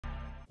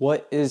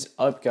What is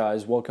up,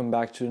 guys? Welcome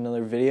back to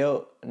another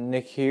video.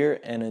 Nick here,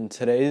 and in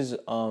today's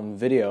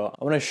video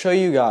I'm going to show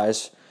you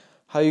guys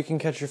how you can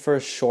catch your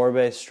first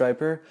shore-based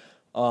striper,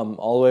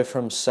 all the way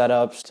from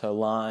setups to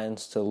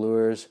lines to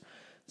lures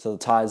to the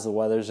tides, the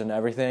weathers, and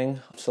everything.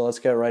 So let's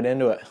get right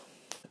into it.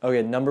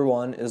 Okay, number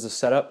one is the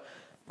setup,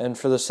 and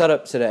for the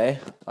setup today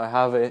I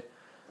have a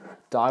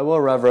Daiwa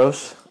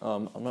Revros.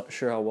 I'm not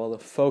sure how well the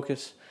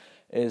focus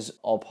is.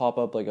 I'll pop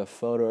up like a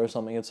photo or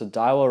something. It's a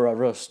Daiwa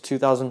Revros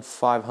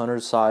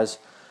 2500 size,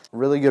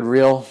 really good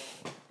reel.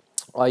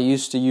 I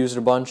used to use it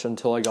a bunch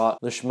until I got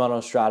the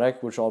Shimano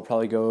Stratic, which I'll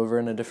probably go over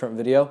in a different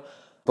video,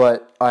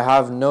 but I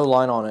have no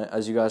line on it,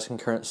 as you guys can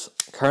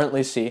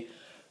currently see,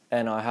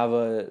 and I have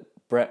a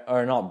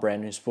not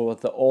brand new spool, but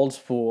the old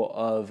spool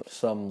of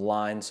some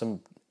line,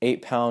 some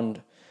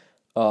 8-pound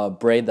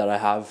braid that I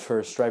have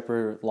for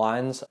striper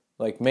lines.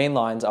 Like main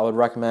lines, I would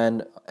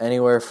recommend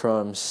anywhere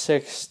from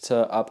 6 to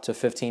up to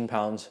 15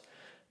 pounds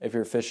if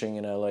you're fishing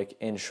in a like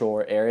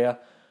inshore area.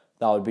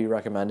 That would be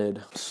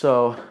recommended.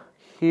 So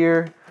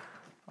here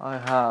I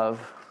have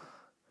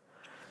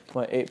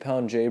my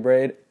 8-pound J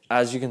braid,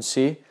 as you can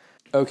see.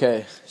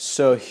 Okay,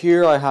 so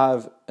here I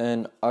have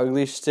an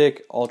Ugly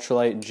Stik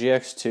Ultralight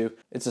GX2.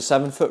 It's a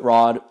 7-foot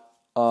rod.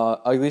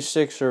 Ugly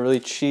Stiks are really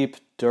cheap,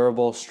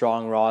 durable,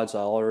 strong rods. I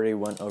already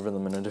went over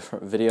them in a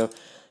different video.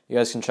 You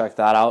guys can check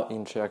that out. You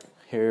can check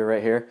here,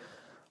 right here.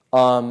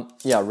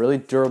 Yeah, really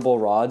durable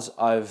rods.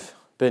 I've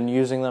been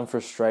using them for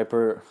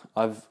striper.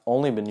 I've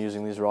only been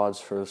using these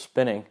rods for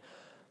spinning.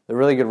 They're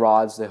really good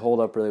rods. They hold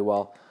up really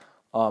well.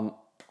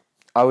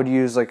 I would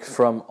use like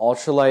from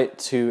ultralight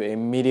to a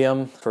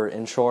medium for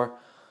inshore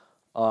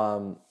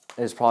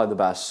is probably the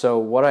best. So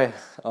what I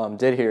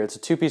did here, it's a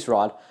 2-piece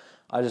rod.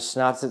 I just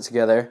snapped it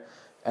together.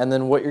 And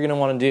then what you're going to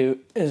want to do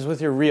is with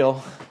your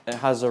reel, it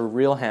has a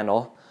reel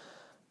handle.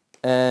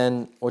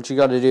 And what you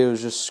got to do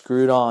is just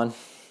screw it on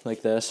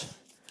like this.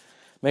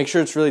 Make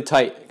sure it's really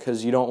tight,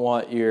 because you don't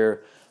want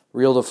your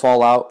reel to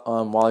fall out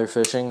while you're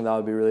fishing. That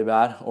would be really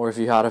bad. Or if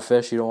you had a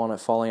fish, you don't want it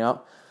falling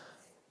out.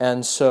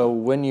 And so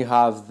when you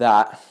have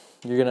that,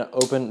 you're going to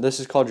open,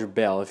 this is called your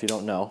bail if you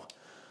don't know.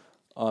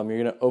 You're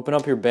going to open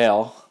up your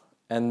bail,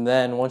 and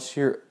then once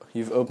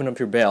you've opened up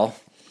your bail,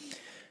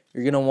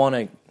 you're going to want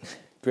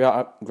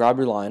to grab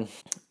your line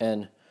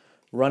and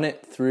run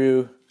it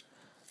through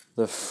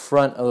the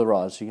front of the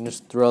rod. So you can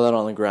just throw that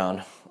on the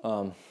ground.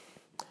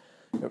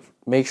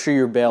 Make sure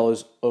your bail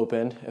is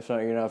opened, if not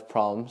you're going to have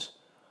problems.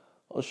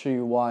 I'll show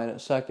you why in a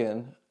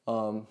second.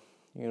 You're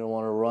going to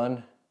want to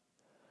run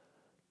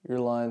your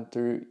line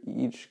through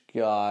each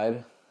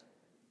guide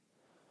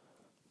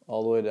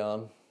all the way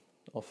down.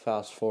 I'll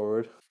fast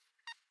forward.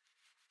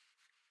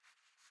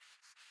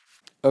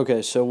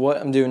 Okay, so what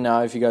I'm doing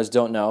now, if you guys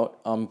don't know,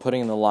 I'm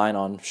putting the line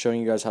on, showing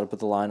you guys how to put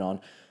the line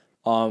on.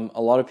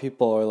 A lot of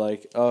people are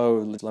like,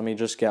 oh, let me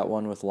just get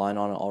one with line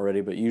on it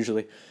already, but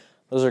usually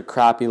those are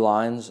crappy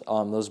lines.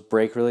 Those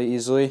break really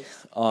easily,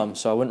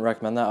 so I wouldn't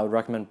recommend that. I would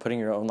recommend putting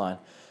your own line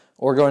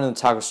or going to the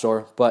tackle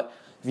store. But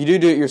if you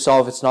do it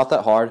yourself, it's not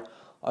that hard.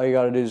 All you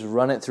got to do is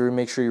run it through,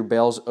 make sure your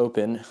bail's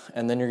open,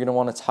 and then you're going to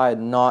want to tie a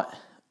knot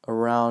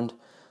around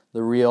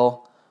the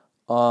reel.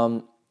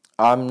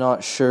 I'm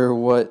not sure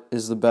what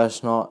is the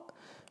best knot.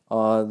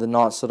 The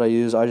knots that I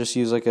just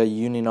use like a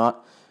uni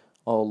knot.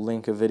 I'll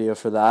link a video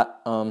for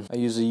that. I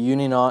use a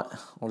uni knot.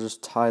 I'll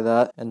just tie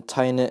that and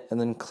tighten it, and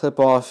then clip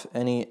off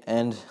any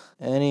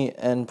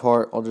end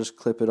part. I'll just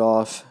clip it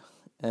off,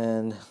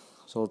 and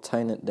so I'll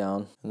tighten it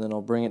down, and then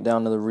I'll bring it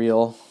down to the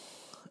reel,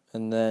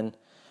 and then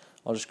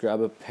I'll just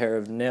grab a pair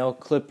of nail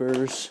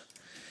clippers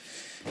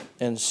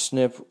and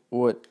snip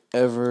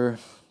whatever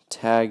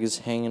tag is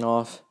hanging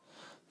off.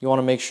 You want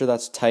to make sure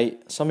that's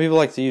tight. Some people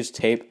like to use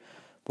tape,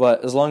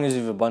 but as long as you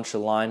have a bunch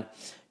of line,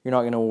 you're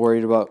not going to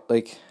worry about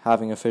like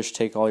having a fish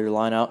take all your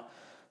line out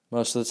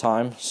most of the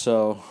time.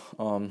 So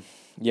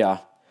yeah,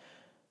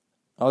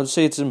 I would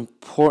say it's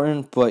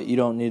important, but you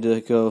don't need to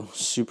go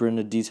super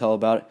into detail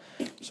about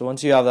it. So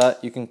once you have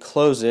that, you can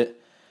close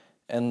it.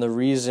 And the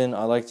reason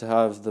I like to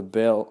have the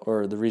bail,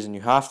 or the reason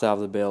you have to have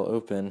the bail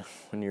open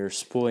when you're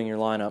spooling your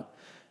line up,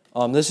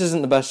 this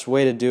isn't the best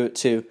way to do it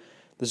too.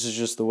 This is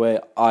just the way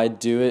I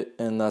do it,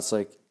 and that's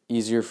like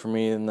easier for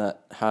me, and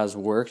that has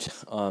worked.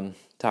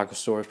 Tackle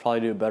stores probably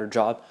do a better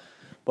job,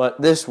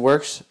 but this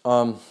works.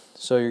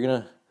 So you're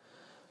gonna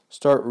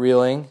start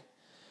reeling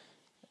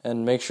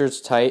and make sure it's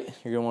tight.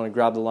 You're gonna want to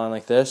grab the line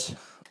like this.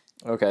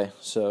 Okay,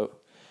 so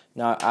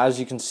now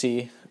as you can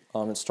see,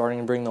 it's starting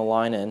to bring the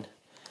line in,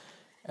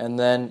 and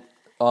then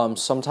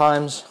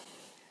sometimes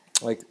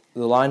like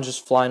the line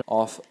just flying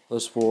off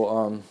the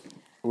spool,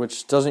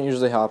 which doesn't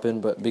usually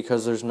happen, but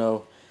because there's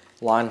no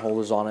line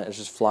holders on it, it's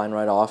just flying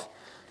right off.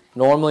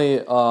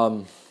 Normally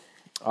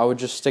I would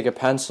just stick a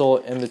pencil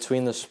in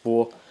between the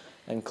spool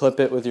and clip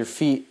it with your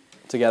feet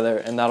together,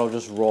 and that'll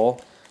just roll,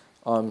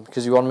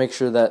 because you want to make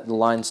sure that the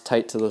line's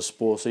tight to the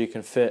spool so you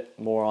can fit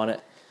more on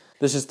it.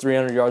 This is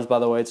 300 yards, by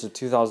the way. It's a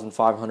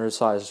 2500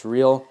 size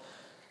reel,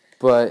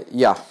 but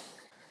yeah.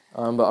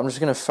 But I'm just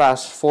going to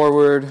fast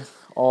forward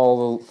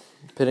all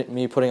the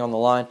me putting on the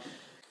line.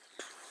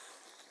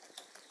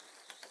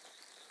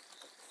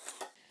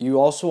 you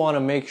also want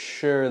to make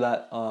sure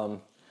that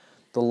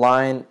the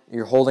line,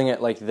 you're holding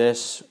it like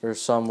this or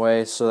some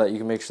way so that you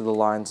can make sure the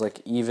line's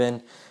like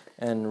even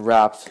and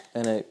wrapped,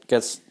 and it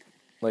gets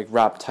like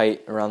wrapped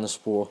tight around the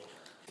spool.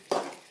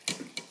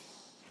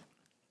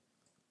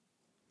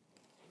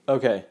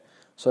 Okay,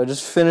 so I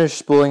just finished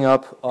spooling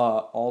up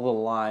all the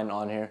line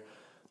on here.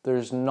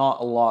 There's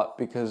not a lot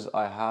because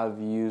I have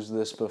used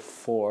this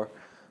before,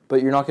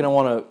 but you're gonna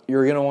want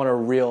to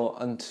reel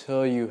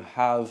until you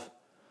have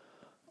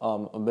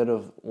a bit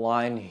of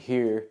line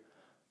here,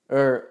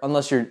 or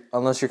unless you're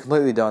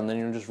completely done, then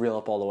you'll just reel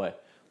up all the way.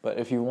 But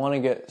if you want to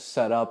get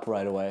set up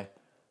right away,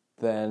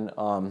 then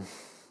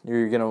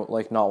you're gonna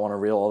like not want to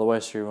reel all the way,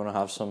 so you're gonna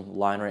have some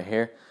line right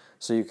here,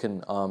 so you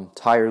can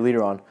tie your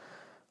leader on.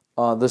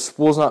 The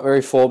spool's not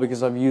very full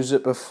because I've used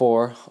it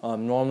before.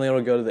 Normally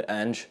it'll go to the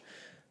edge.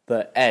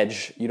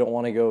 You don't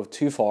want to go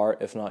too far,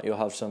 if not you'll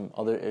have some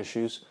other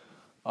issues.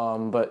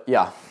 But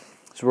yeah,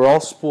 so we're all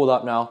spooled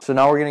up now. So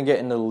now we're gonna get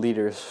into the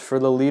leaders. For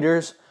the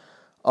leaders,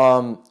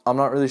 I'm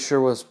not really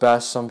sure what's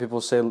best. Some people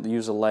say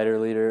use a lighter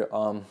leader.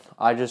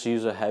 I just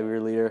use a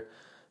heavier leader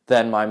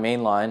than my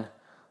main line,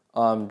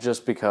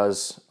 just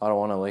because I don't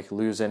want to like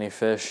lose any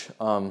fish.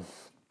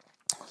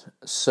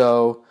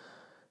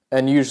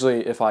 And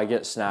usually if I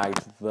get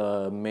snagged,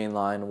 the main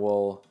line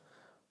will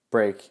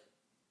break.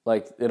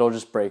 Like, it'll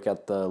just break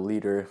at the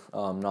leader,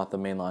 not the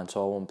main line,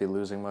 so I won't be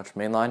losing much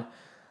main line.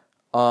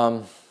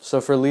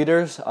 So for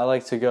leaders, I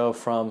like to go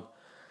from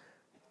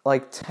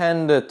like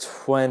 10 to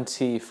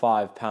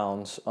 25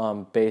 pounds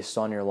based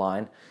on your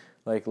line.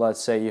 Like,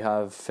 let's say you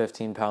have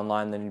 15-pound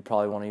line, then you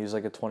probably want to use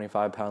like a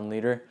 25-pound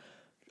leader,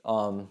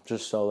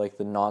 just so like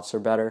the knots are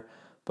better.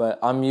 But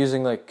I'm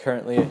using like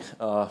currently,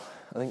 I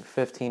think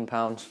 15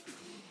 pounds.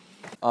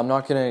 I'm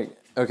not gonna,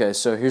 okay,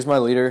 so here's my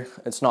leader.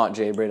 It's not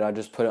J-braid, I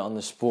just put it on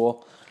the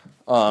spool.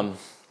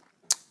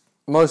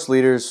 Most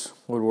leaders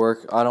would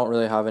work. I don't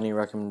really have any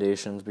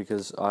recommendations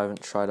because I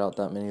haven't tried out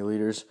that many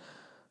leaders.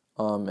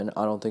 And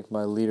I don't think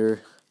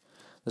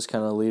this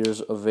kind of leader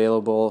is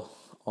available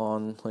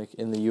on like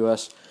in the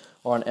US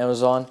or on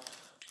Amazon.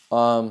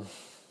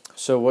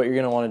 So what you're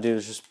gonna want to do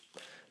is just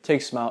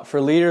take some out.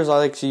 For leaders, I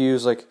like to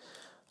use like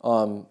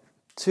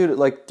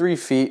 3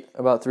 feet,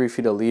 about 3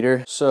 feet a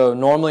leader. So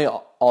normally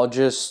I'll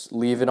just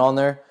leave it on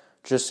there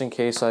just in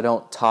case I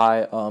don't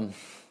tie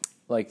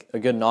like a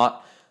good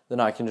knot. Then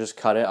I can just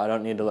cut it. I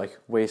don't need to like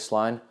waste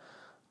line.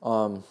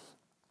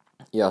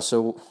 Yeah,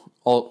 so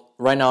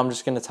right now I'm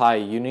just gonna tie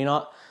a uni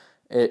knot.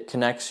 It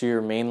connects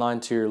your main line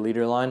to your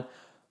leader line.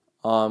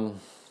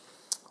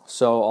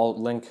 So I'll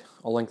link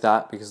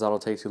that because that'll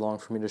take too long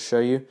for me to show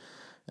you,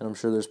 and I'm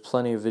sure there's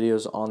plenty of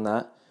videos on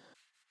that.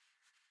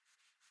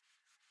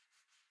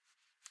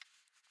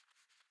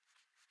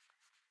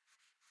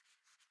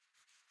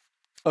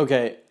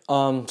 Okay,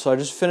 so I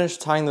just finished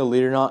tying the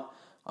leader knot.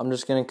 I'm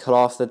just going to cut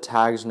off the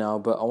tags now,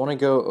 but I want to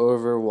go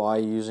over why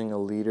using a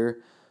leader,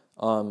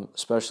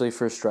 especially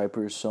for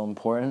stripers, is so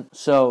important.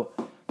 So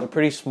they're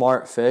pretty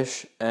smart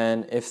fish,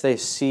 and if they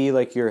see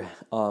like your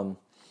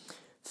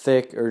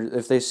thick, or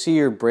if they see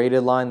your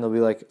braided line, they'll be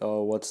like,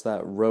 oh, what's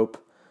that rope?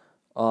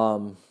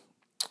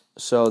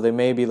 So they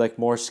may be like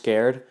more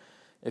scared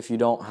if you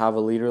don't have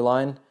a leader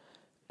line.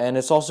 And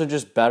it's also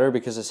just better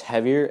because it's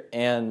heavier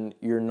and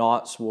your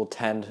knots will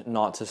tend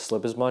not to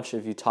slip as much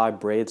if you tie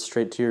braids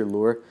straight to your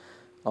lure.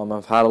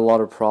 I've had a lot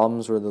of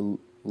problems where the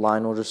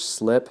line will just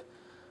slip.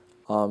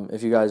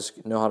 If you guys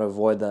know how to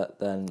avoid that,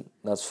 then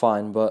that's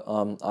fine. But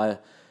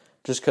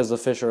just because the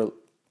fish are,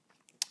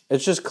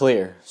 it's just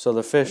clear, so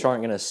the fish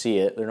aren't going to see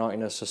it. They're not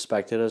going to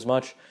suspect it as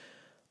much.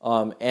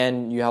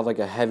 And you have like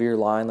a heavier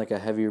line, like a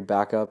heavier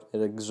backup.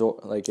 It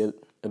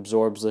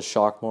absorbs the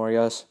shock more, I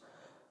guess.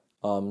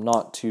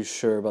 Not too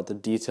sure about the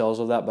details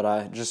of that, but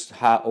I just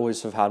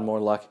always have had more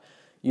luck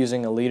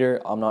using a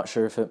leader. I'm not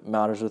sure if it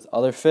matters with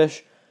other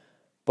fish,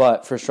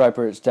 but for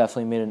striper, it's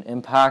definitely made an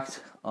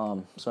impact.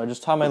 So I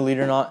just tied my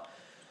leader knot.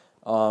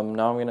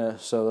 Now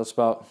so that's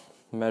about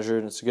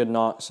measured. It's a good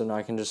knot, so now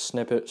I can just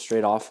snip it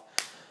straight off.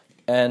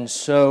 And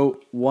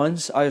so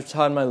once I've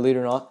tied my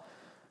leader knot,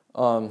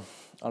 I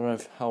don't know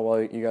how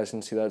well you guys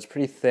can see that. It's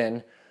pretty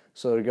thin,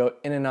 so it'll go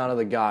in and out of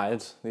the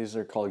guides. These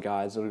are called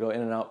guides. It'll go in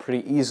and out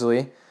pretty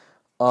easily.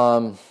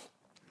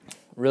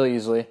 Really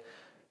easily.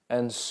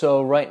 And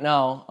so right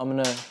now I'm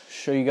gonna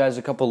show you guys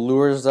a couple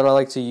lures that I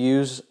like to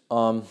use.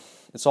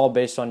 It's all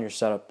based on your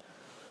setup.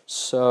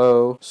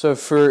 So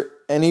for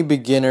any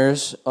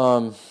beginners,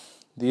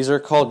 these are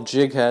called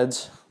jig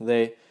heads.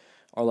 They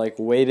are like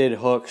weighted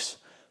hooks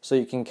so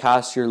you can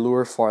cast your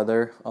lure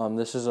farther.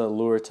 This is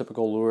a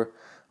typical lure.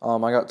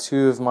 I got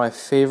two of my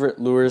favorite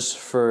lures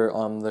for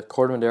the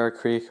Corte Madera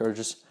Creek, or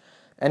just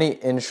any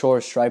inshore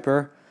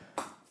striper.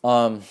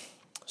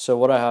 So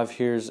what I have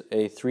here is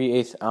a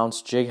 3/8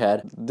 ounce jig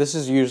head. This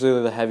is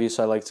usually the heaviest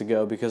I like to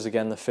go because,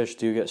 again, the fish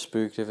do get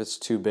spooked if it's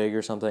too big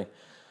or something.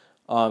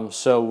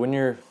 So when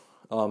you're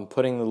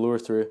putting the lure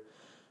through,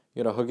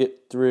 you gotta hook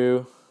it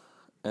through,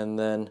 and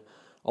then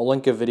I'll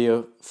link a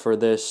video for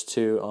this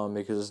too,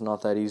 because it's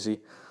not that easy.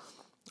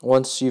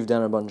 Once you've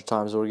done it a bunch of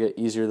times, it'll get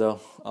easier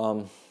though.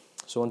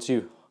 So once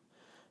you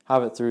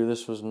have it through,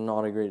 this was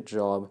not a great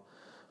job,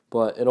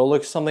 but it'll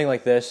look something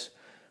like this.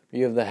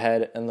 You have the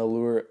head and the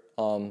lure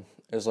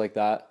is like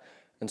that,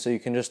 and so you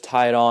can just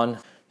tie it on.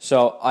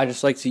 So I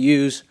just like to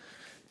use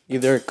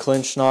either a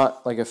clinch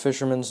knot, like a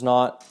fisherman's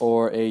knot,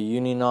 or a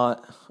uni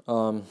knot.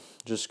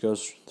 Just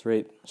goes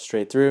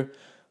straight through.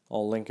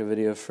 I'll link a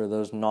video for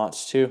those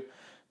knots too.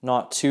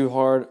 Not too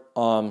hard.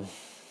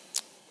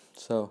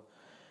 So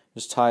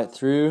just tie it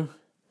through,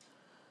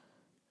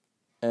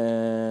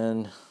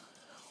 and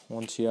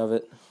once you have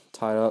it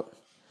tied up,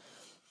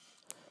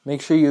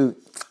 make sure you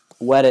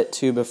wet it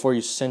too before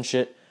you cinch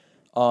it,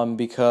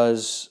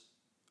 because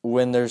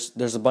when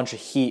there's a bunch of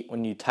heat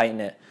when you tighten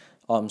it,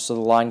 so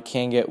the line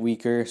can get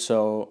weaker.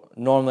 So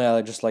normally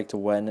I just like to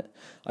wet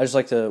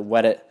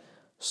it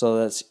so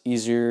that's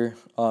easier,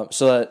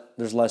 so that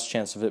there's less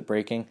chance of it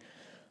breaking.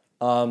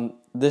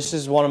 This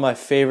is one of my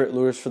favorite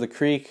lures for the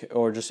creek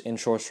or just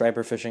inshore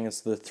striper fishing.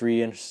 It's the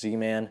 3-inch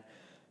Z-Man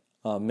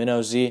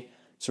Minnow Z.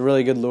 It's a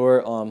really good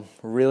lure,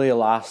 really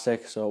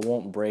elastic, so it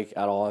won't break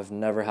at all. I've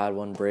never had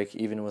one break,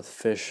 even with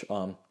fish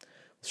with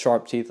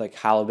sharp teeth like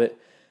halibut.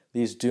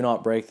 These do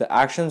not break. The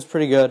action's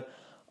pretty good.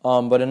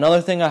 But another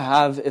thing I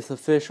have, if the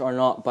fish are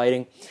not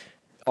biting,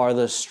 are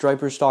the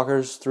striper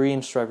stalkers,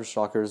 3-inch striper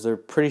stalkers. They're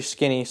pretty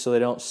skinny, so they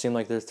don't seem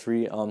like they're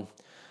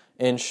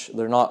 3-inch.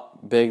 They're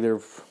not big. They're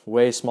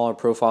way smaller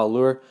profile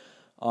lure.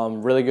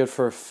 Really good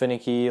for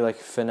finicky, like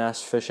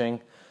finesse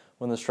fishing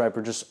when the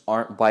striper just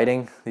aren't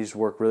biting. These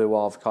work really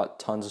well. I've caught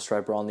tons of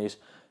striper on these.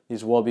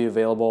 These will be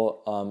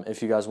available.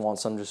 If you guys want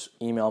some, just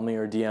email me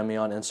or DM me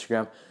on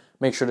Instagram.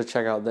 Make sure to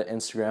check out the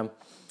Instagram.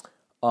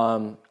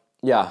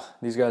 Yeah,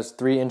 these guys,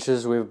 3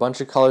 inches. We have a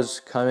bunch of colors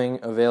coming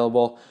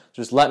available.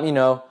 Just let me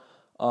know.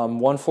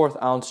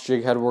 1/4 ounce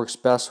jig head works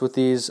best with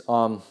these.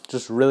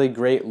 Just really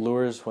great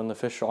lures when the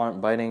fish aren't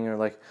biting or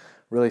like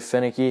really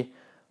finicky.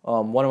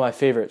 One of my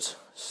favorites.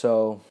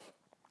 So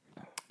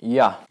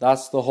yeah,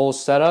 that's the whole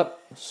setup.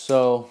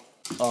 So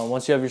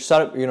once you have your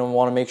setup, you're gonna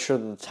want to make sure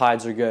that the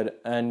tides are good.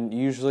 And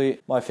usually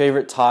my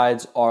favorite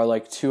tides are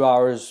like 2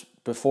 hours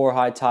before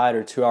high tide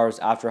or 2 hours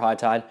after high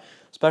tide,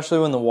 especially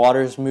when the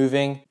water is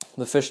moving.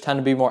 The fish tend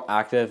to be more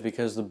active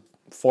because it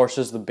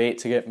forces the bait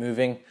to get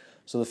moving.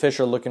 So the fish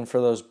are looking for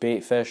those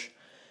bait fish,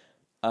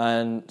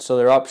 and so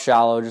they're up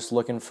shallow just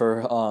looking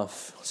for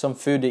some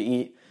food to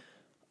eat.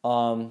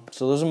 So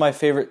those are my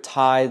favorite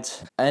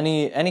tides.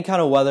 Any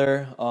kind of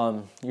weather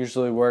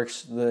usually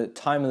works. The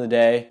time of the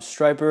day.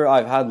 Striper,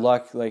 I've had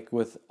luck like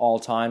with all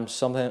times.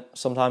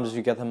 Sometimes if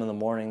you get them in the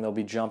morning, they'll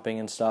be jumping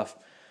and stuff.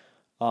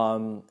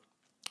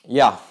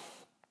 Yeah.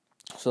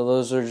 So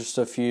those are just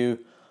a few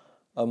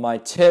of my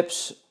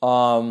tips.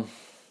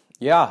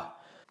 Yeah.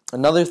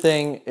 Another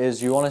thing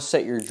is you want to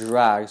set your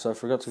drag. So I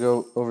forgot to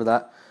go over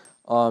that.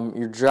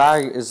 Your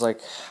drag is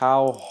like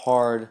how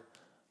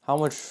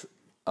much,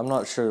 I'm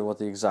not sure what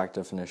the exact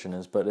definition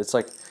is, but it's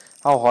like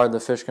how hard the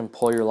fish can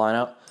pull your line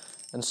out.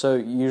 And so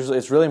usually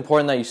it's really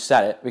important that you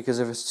set it, because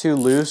if it's too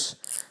loose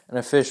and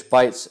a fish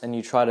bites and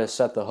you try to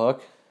set the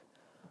hook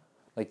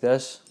like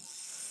this,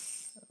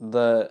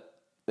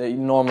 it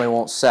normally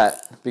won't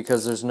set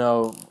because there's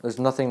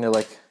nothing to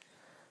like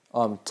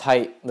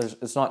tight.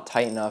 It's not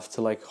tight enough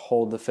to like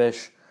hold the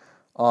fish,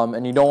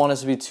 and you don't want it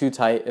to be too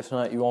tight. If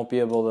not, you won't be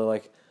able to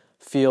like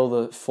feel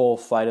the full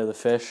fight of the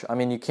fish. I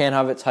mean, you can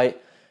have it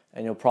tight,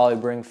 and you'll probably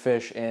bring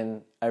fish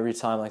in every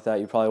time like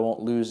that. You probably won't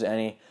lose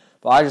any.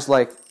 But I just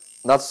like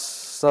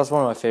that's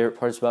one of my favorite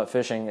parts about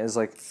fishing is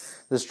like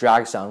this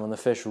drag sound when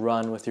the fish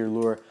run with your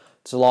lure.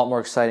 It's a lot more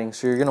exciting.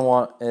 So you're gonna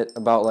want it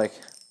about like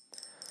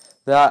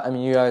that. I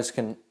mean, you guys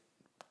can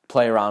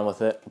play around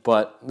with it,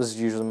 but this is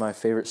usually my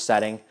favorite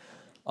setting.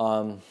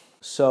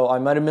 So I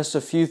might have missed a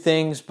few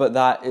things, but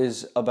that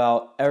is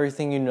about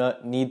everything you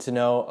need to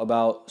know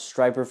about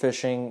striper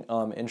fishing,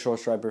 inshore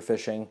striper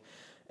fishing.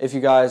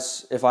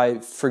 If I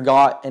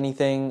forgot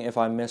anything, if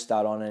I missed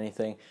out on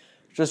anything,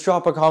 just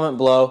drop a comment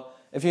below.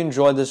 If you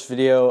enjoyed this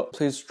video,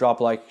 please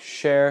drop a like,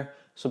 share,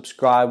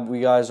 subscribe.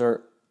 We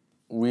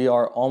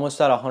are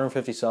almost at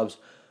 150 subs.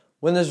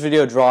 When this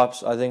video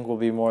drops, I think we'll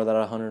be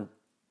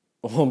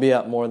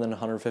at more than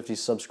 150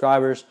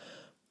 subscribers.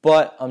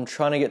 But I'm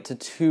trying to get to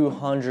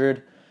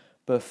 200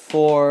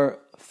 before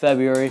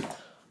February.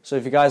 So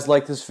if you guys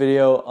like this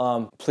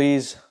video,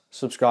 please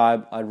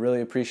subscribe. I'd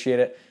really appreciate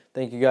it.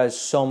 Thank you guys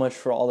so much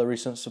for all the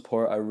recent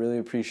support. I really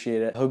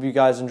appreciate it. I hope you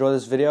guys enjoy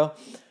this video.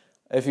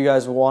 If you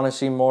guys want to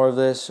see more of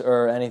this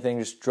or anything,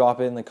 just drop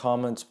it in the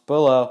comments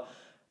below.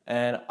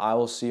 And I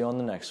will see you on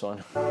the next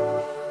one.